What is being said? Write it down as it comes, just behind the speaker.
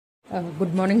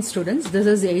Good morning, students. This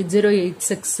is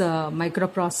 8086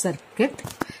 microprocessor kit.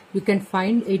 You can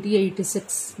find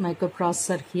 8086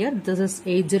 microprocessor here. This is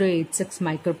 8086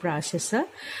 microprocessor,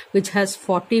 which has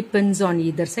 40 pins on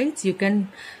either sides. You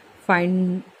can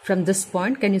find from this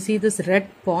point. Can you see this red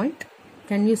point?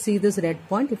 Can you see this red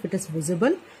point if it is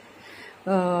visible?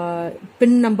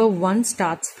 Pin number 1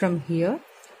 starts from here,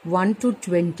 1 to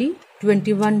 20,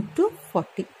 21 to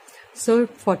 40. So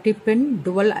 40 pin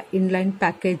dual inline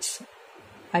package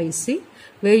IC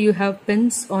where you have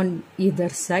pins on either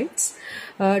sides.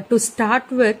 To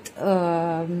start with,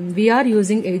 we are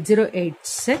using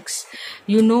 8086.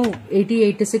 You know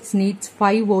 8086 needs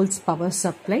 5 volts power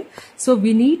supply. So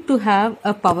we need to have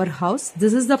a powerhouse.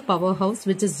 This is the powerhouse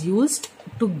which is used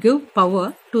to give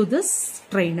power to this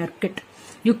trainer kit.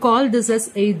 You call this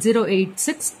as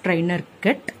 8086 trainer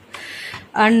kit.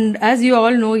 And as you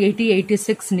all know,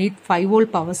 8086 need 5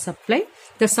 volt power supply.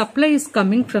 The supply is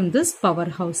coming from this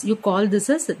powerhouse. You call this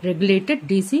as regulated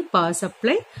DC power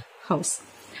supply house.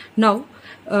 Now,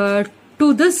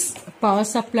 to this power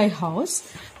supply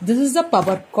house, this is the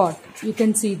power cord. You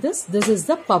can see this. This is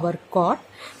the power cord.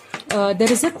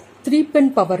 There is a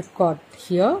 3-pin power cord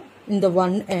here in the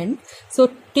one end.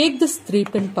 So, take this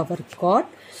 3-pin power cord,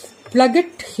 plug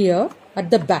it here at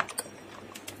the back.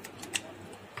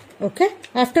 Okay,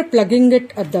 after plugging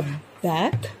it at the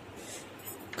back,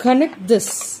 connect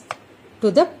this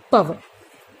to the power.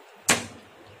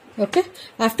 Okay,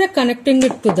 after connecting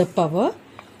it to the power,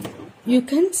 you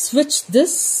can switch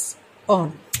this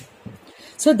on.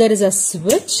 So there is a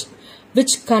switch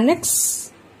which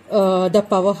connects the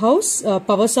powerhouse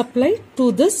power supply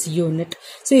to this unit.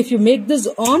 So if you make this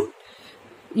on,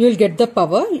 you will get the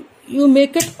power. You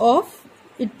make it off,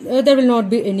 there will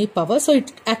not be any power. So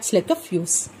it acts like a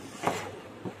fuse.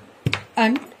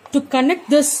 And to connect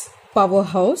this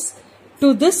powerhouse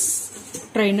to this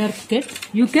trainer kit,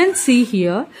 you can see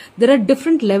here there are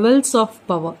different levels of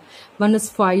power. One is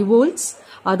 5 volts,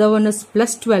 other one is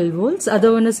plus 12 volts,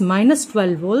 other one is minus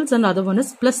 12 volts, and other one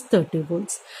is plus 30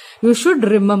 volts. You should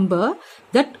remember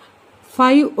that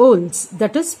 5 volts,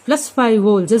 that is plus 5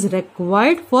 volts, is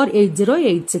required for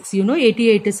 8086. You know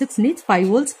 8086 needs 5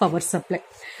 volts power supply.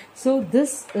 So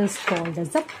this is called as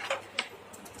the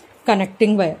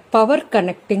connecting wire, power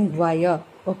connecting wire.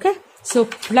 Okay, so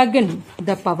plug in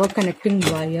the power connecting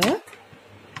wire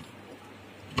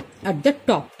at the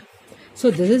top.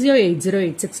 So this is your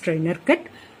 8086 trainer kit.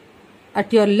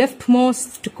 At your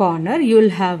leftmost corner, you will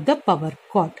have the power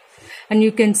cord, and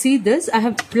you can see this. I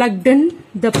have plugged in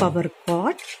the power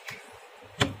cord,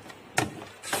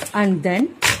 and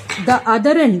then the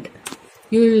other end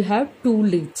you will have 2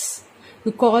 leads.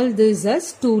 You call this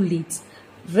as 2 leads.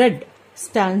 Red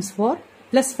stands for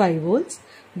plus 5 volts.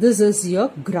 This is your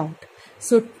ground.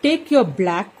 So take your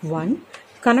black one,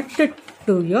 connect it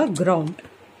to your ground.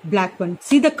 Black one.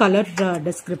 See the color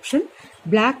description.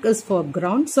 Black is for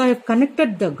ground. So I have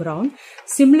connected the ground.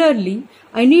 Similarly,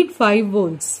 I need 5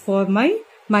 volts for my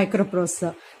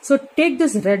microprocessor. So take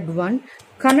this red one,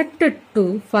 connect it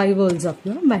to 5 volts of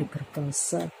your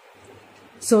microprocessor.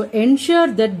 So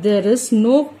ensure that there is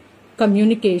no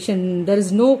communication, there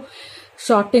is no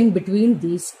shorting between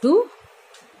these 2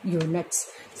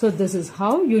 units. So this is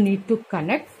how you need to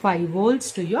connect 5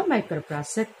 volts to your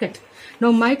microprocessor kit.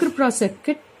 Now microprocessor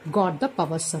kit got the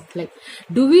power supply.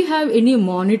 Do we have any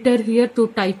monitor here to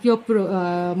type your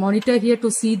monitor here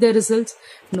to see the results?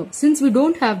 No, since we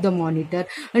don't have the monitor.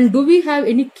 And do we have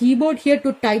any keyboard here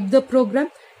to type the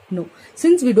program? No,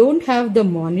 since we don't have the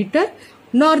monitor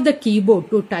nor the keyboard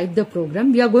to type the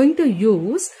program, we are going to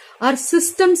use our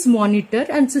system's monitor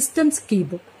and system's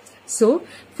keyboard. So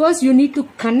first you need to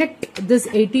connect this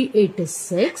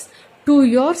 8086 to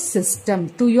your system,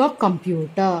 to your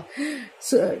computer.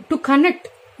 So to connect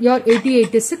your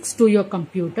 8086 to your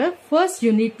computer, first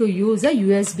you need to use a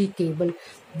USB cable.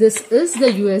 This is the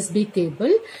USB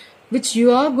cable which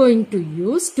you are going to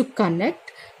use to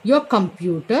connect your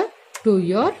computer to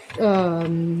your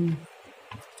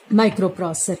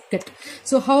microprocessor kit.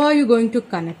 So how are you going to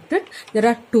connect it? There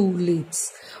are 2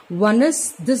 leads. One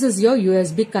is, this is your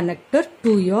USB connector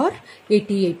to your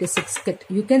 8086 kit.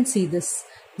 You can see this.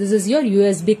 This is your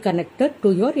USB connector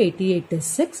to your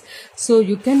 8086. So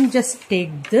you can just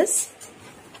take this,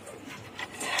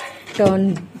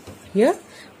 turn here.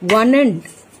 One end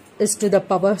is to the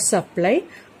power supply,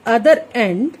 other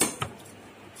end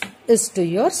is to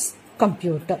your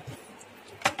computer.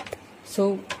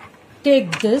 So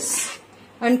take this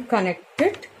and connect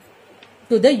it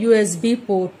to the USB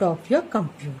port of your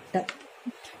computer.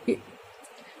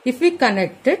 If we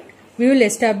connect it, we will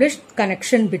establish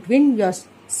connection between your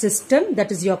system,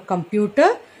 that is your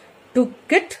computer, to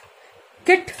kit,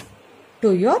 kit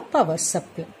to your power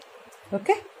supply.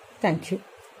 Okay, thank you.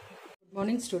 Good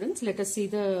morning, students. Let us see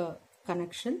the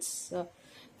connections.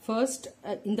 First,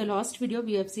 in the last video,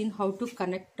 we have seen how to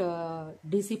connect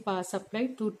DC power supply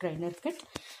to trainer kit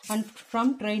and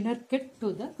from trainer kit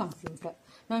to the computer.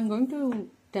 Now, I am going to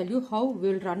tell you how we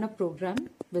will run a program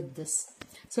with this.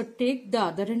 So, take the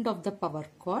other end of the power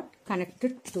cord, connect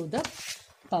it to the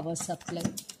power supply.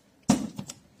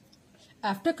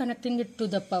 After connecting it to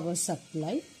the power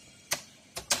supply,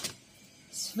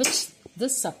 switch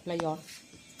this supply on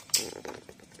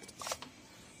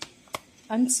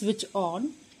and switch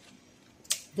on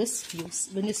this fuse.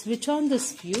 When you switch on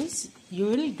this fuse, you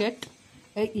will get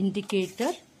an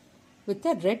indicator with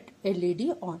a red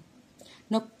LED on.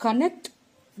 Now connect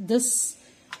this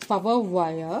power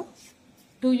wire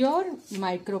to your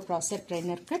microprocessor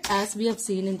trainer kit. As we have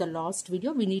seen in the last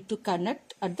video, we need to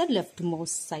connect at the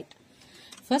leftmost side.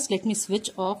 First, let me switch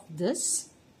off this,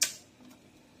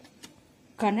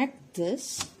 connect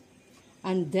this,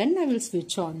 and then I will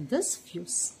switch on this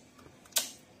fuse.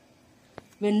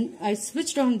 When I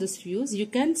switched on this fuse, you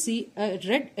can see a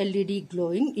red LED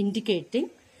glowing indicating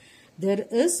there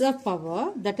is a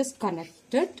power that is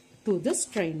connected to this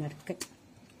trainer kit.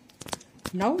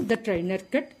 Now the trainer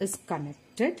kit is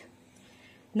connected.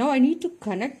 Now I need to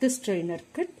connect this trainer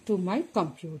kit to my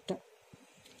computer.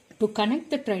 To connect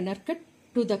the trainer kit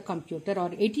to the computer or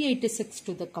 8086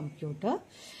 to the computer,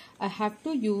 I have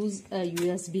to use a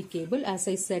USB cable. As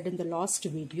I said in the last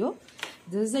video,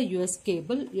 this is a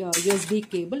USB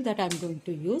cable that I am going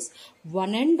to use.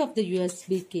 One end of the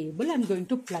USB cable I am going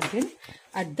to plug in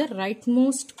at the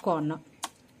rightmost corner.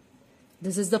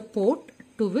 This is the port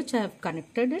to which I have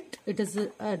connected it. It is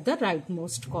at the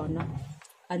rightmost corner.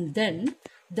 And then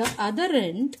the other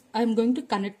end I am going to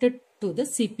connect it to the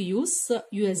CPU's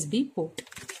USB port.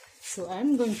 So I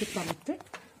am going to connect it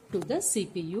to the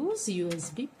CPU's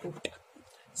USB port.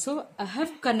 So I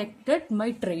have connected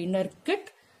my trainer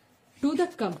kit to the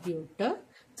computer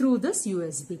through this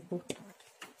USB port.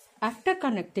 After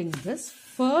connecting this,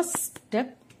 first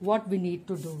step what we need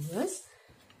to do is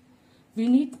we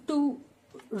need to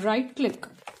right click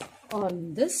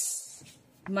on this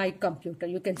my computer.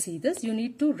 You can see this. You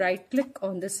need to right click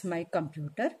on this my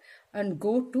computer and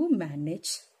go to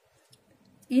manage.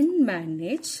 In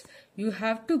manage, you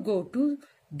have to go to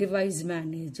device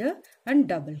manager and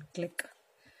double click.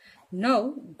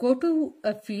 Now go to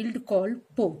a field called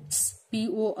ports,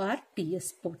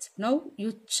 P-O-R-T-S, ports. Now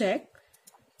you check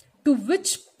to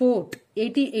which port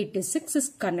 8086 is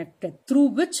connected, through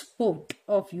which port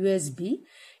of USB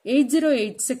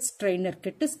 8086 trainer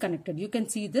kit is connected. You can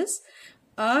see this.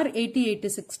 Our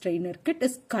 8086 trainer kit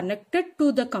is connected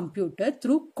to the computer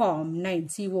through COM9,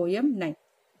 C-O-M 9.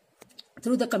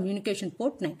 Through the communication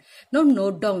port 9. Now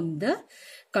note down the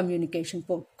communication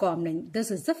port COM9.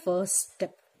 This is the first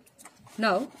step.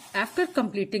 Now after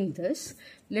completing this,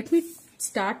 let me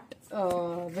start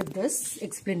with this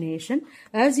explanation.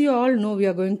 As you all know, we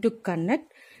are going to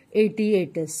connect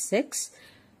 8086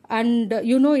 and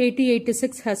you know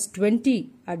 8086 has 20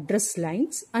 address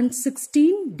lines and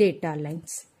 16 data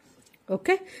lines.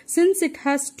 Okay, since it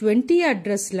has 20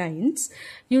 address lines,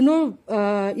 you know,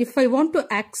 if I want to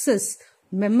access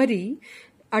memory,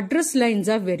 address lines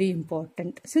are very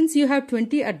important. Since you have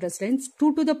 20 address lines,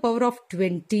 2 to the power of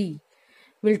 20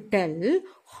 will tell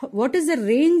what is the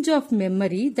range of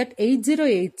memory that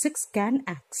 8086 can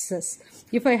access.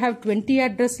 If I have 20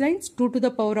 address lines, 2 to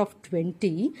the power of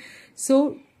 20,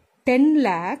 so 10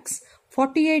 lakhs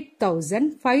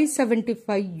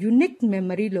 48,575 unique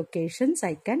memory locations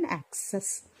I can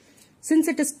access. Since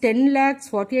it is 10 lakhs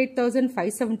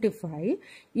 48,575,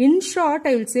 in short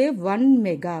I will say 1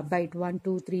 megabyte, 1,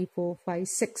 2, 3, 4, 5,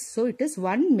 6. So it is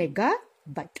 1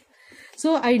 megabyte.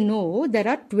 So I know there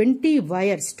are 20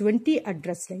 wires, 20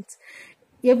 address lines.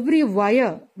 Every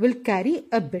wire will carry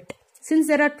a bit. Since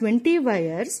there are 20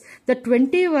 wires, the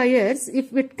 20 wires,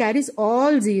 if it carries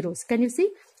all zeros, can you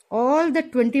see? All the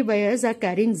 20 wires are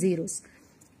carrying zeros.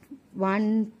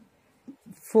 1,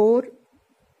 4,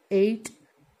 8,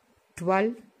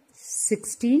 12,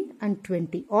 16 and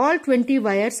 20. All 20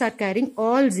 wires are carrying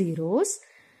all zeros.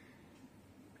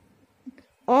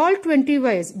 All 20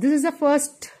 wires, this is the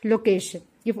first location.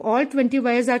 If all 20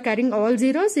 wires are carrying all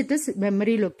zeros, it is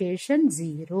memory location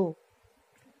 0.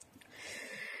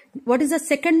 What is the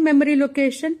second memory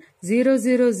location? 0,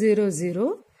 0, 0,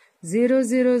 0, 0,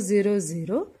 0, 0, 0,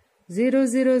 0,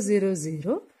 0, 0,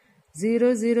 0,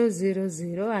 0, 0, 0,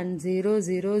 0 and 0,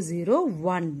 0, 0,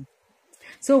 1.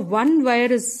 So one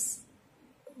wire is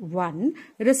 1,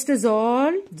 rest is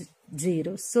all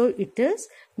zeros. So it is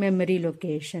memory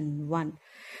location 1.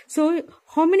 So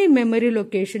how many memory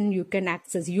location you can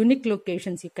access? Unique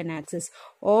locations you can access.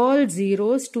 All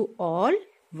zeros to all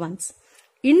ones.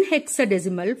 In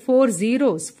hexadecimal, 4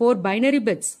 zeros, 4 binary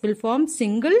bits will form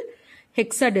single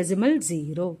hexadecimal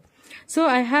 0. So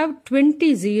I have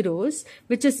 20 zeros,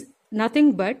 which is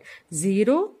nothing but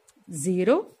 0,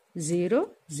 0, 0,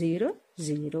 0,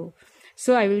 0.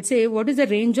 So I will say, what is the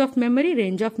range of memory?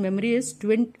 Range of memory is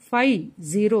 5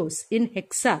 zeros in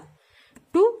hexa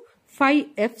to 5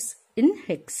 Fs in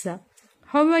hexa.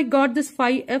 How I got this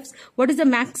 5 Fs? What is the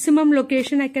maximum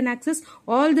location I can access?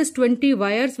 All these 20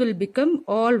 wires will become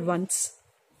all ones.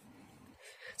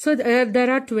 So there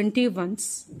are 20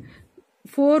 ones.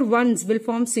 4 ones will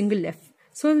form single F.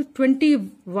 So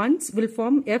 20 ones will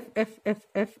form F, F, F,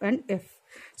 F and F.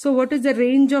 So what is the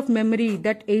range of memory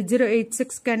that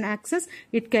 8086 can access?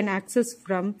 It can access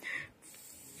from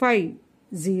 5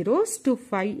 zeros to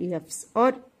 5 Fs.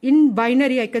 Or in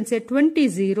binary I can say 20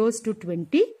 zeros to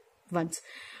 20 ones.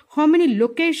 How many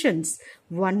locations?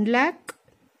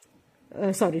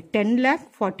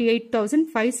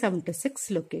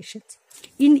 10,48,576 locations.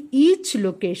 In each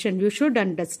location you should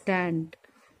understand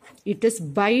it is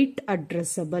byte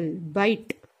addressable,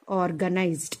 byte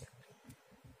organized.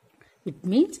 It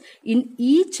means in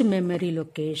each memory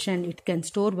location it can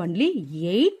store only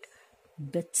 8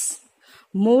 bits.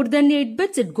 More than 8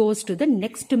 bits it goes to the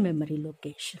next memory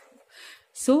location.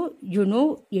 So you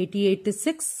know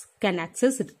 8086 can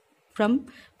access it from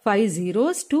 5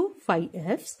 zeros to 5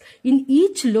 Fs. In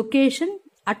each location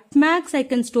at max I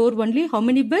can store only how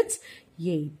many bits?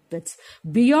 8 bits.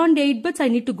 Beyond 8 bits I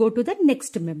need to go to the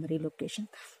next memory location.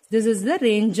 This is the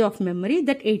range of memory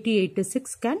that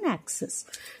 8086 can access.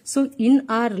 So in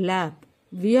our lab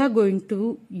we are going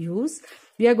to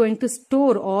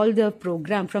store all the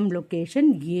program from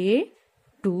location A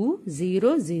to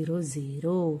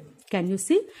 000. Can you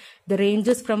see? The range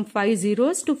is from 5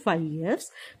 zeros to 5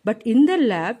 Fs. But in the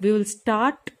lab we will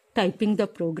start typing the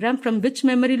program from which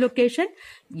memory location?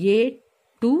 A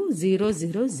to 000.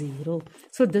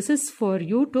 So this is for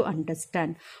you to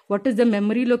understand. What is the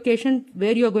memory location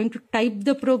where you are going to type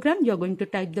the program? You are going to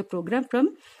type the program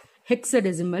from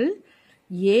hexadecimal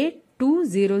A to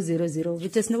 000,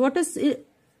 which is what is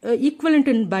equivalent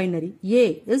in binary.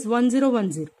 A is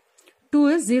 1010, 2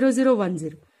 is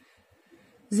 0010,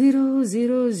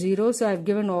 000. So I have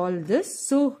given all this.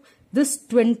 So this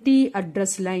 20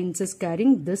 address lines is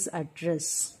carrying this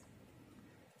address.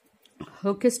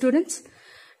 Okay, students.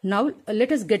 Now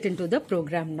let us get into the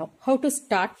program now. How to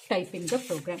start typing the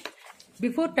program.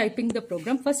 Before typing the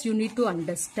program, first you need to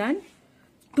understand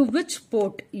to which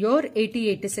port your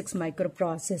 8086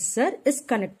 microprocessor is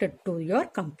connected to your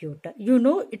computer. You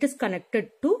know it is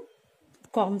connected to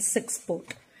COM6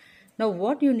 port. Now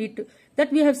what you need to,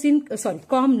 that we have seen,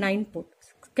 COM9 port.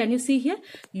 Can you see here?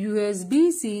 USB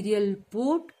serial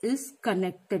port is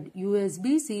connected.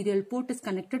 USB serial port is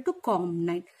connected to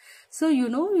COM9. So you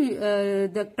know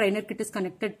the trainer kit is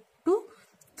connected to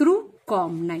through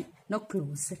COM9. Now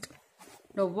close it.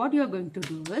 Now what you are going to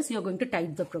do is you are going to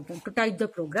type the program. To type the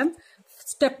program,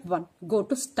 step 1, go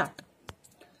to start.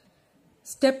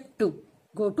 Step 2,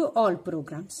 go to all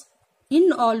programs.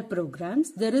 In all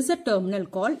programs, there is a terminal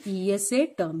called ESA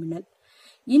terminal.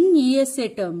 In ESA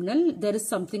terminal, there is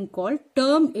something called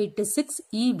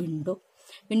Term86E window.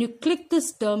 When you click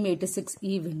this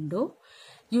Term86E window,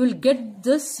 you will get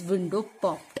this window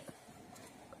popped.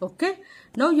 Okay.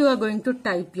 Now you are going to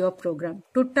type your program.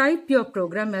 To type your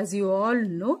program, as you all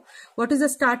know, what is the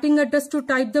starting address to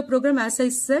type the program? As I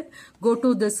said, go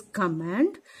to this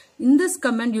command. In this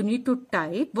command, you need to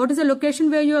type. What is the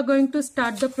location where you are going to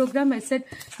start the program? I said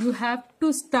you have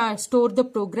to store the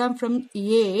program from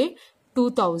A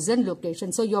 2000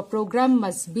 location. So your program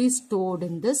must be stored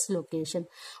in this location.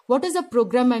 What is the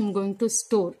program I am going to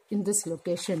store in this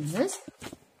location is,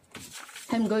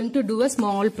 I am going to do a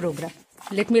small program.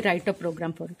 Let me write a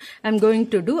program for you. I am going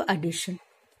to do addition.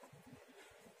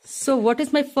 So what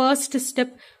is my first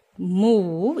step?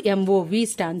 Move, MOV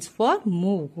stands for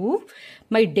move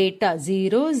my data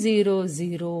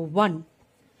 0001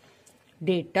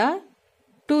 data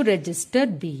to register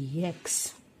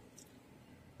BX.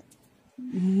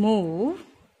 Move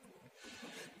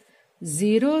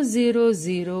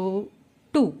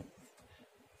 0002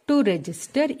 to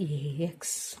register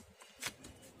AX.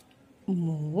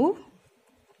 Move.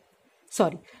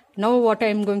 Now what I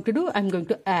am going to do? I am going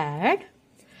to add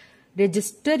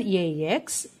register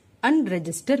AX and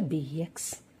register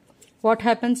BX. What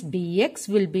happens? BX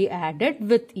will be added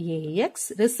with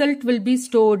AX. Result will be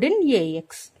stored in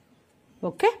AX.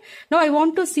 Okay. Now I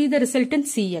want to see the result in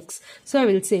CX. So I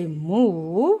will say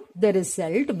move the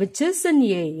result which is in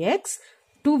AX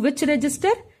to which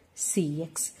register?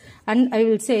 CX. And I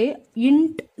will say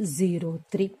int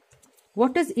 03.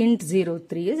 What is int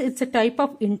 03 is? It's a type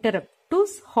of interrupt to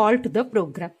halt the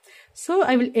program. So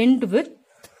I will end with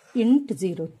int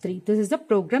 03. This is the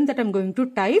program that I'm going to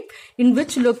type. In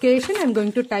which location? I'm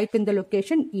going to type in the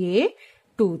location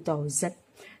A2000.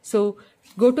 So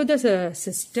go to the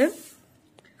system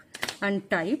and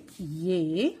type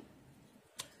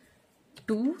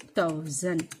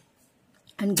A2000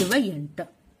 and give a enter.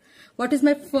 What is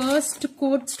my first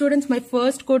code, students? My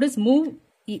first code is move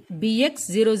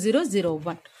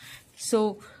BX0001.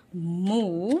 So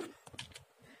move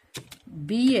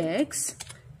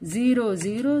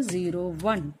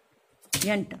BX0001.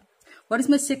 Enter. What is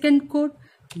my second code?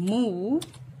 Move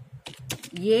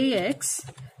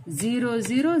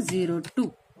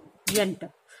AX0002. Enter.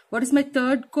 What is my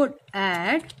third code?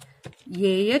 Add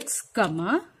AX,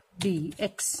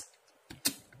 BX.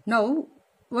 Now,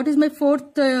 what is my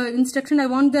fourth instruction? I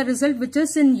want the result which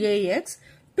is in AX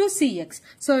to CX.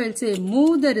 So I will say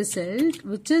move the result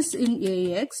which is in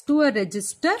AX to a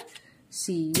register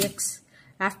CX.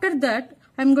 After that,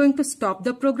 I am going to stop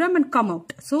the program and come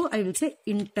out. So I will say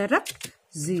interrupt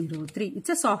 03. It's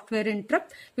a software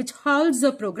interrupt which halts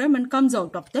the program and comes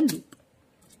out of the loop.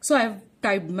 So I have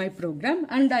typed my program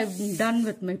and I have done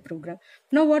with my program.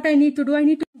 Now what I need to do? I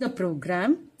need to the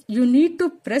program. You need to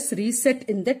press reset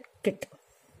in that kit.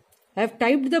 I have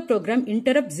typed the program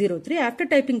interrupt 03. After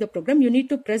typing the program, you need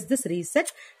to press this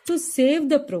reset to save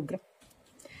the program.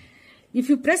 If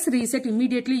you press reset,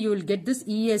 immediately you will get this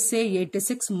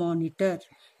ESA86 monitor.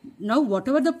 Now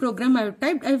whatever the program I have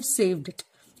typed, I have saved it.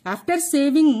 After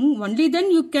saving, only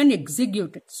then you can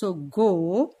execute it. So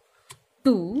go,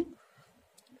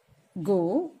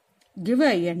 give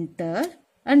a enter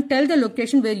and tell the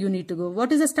location where you need to go.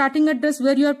 What is the starting address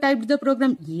where you have typed the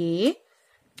program?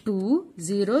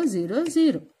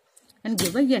 A2000 and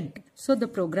give a enter. So the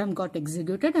program got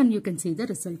executed and you can see the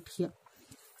result here.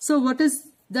 So what is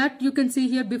that you can see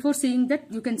here? Before seeing that,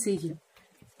 you can see here.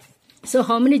 So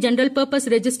how many general purpose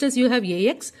registers you have?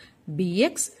 AX,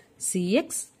 BX,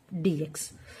 CX,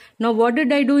 DX. Now what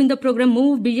did I do in the program?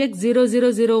 Move BX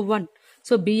 0001.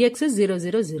 So BX is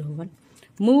 0001.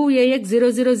 Move AX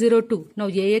 0002. Now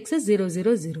AX is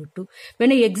 0002.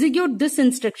 When I execute this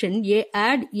instruction,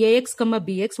 add AX,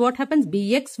 BX, what happens?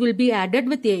 BX will be added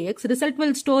with AX. Result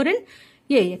will store in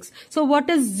AX. So what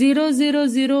is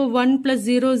 0001 plus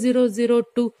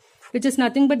 0002? Which is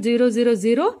nothing but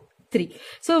 0003.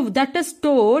 So that is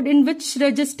stored in which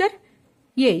register?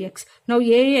 AX. Now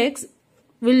AX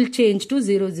will change to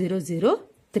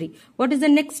 0003. What is the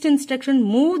next instruction?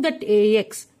 Move that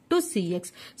AX to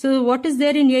CX. So what is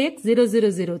there in AX?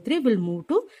 0003 will move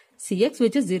to CX,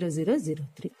 which is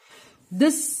 0003.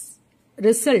 This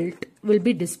result will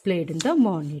be displayed in the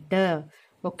monitor.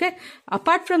 Okay.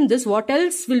 Apart from this, what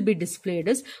else will be displayed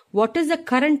is what is the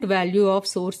current value of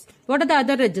source? What are the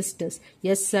other registers?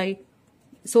 SI,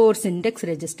 source index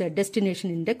register,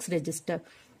 destination index register,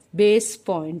 base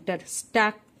pointer,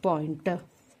 stack pointer.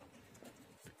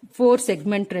 4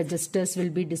 segment registers will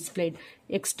be displayed.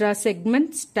 Extra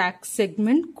segment, stack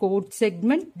segment, code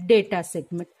segment, data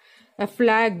segment. A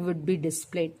flag would be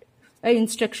displayed. An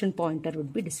instruction pointer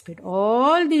would be displayed.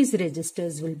 All these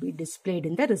registers will be displayed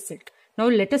in the result. Now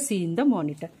let us see in the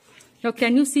monitor. Now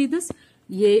can you see this?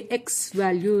 AX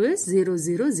value is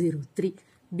 0003.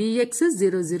 BX is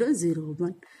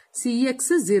 0001.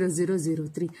 CX is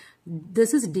 0003.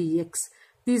 This is DX.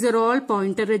 These are all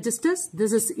pointer registers.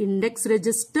 This is index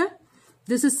register.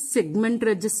 This is segment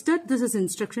register. This is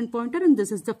instruction pointer and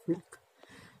this is the flag.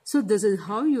 So this is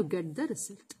how you get the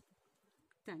result.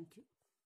 Thank you.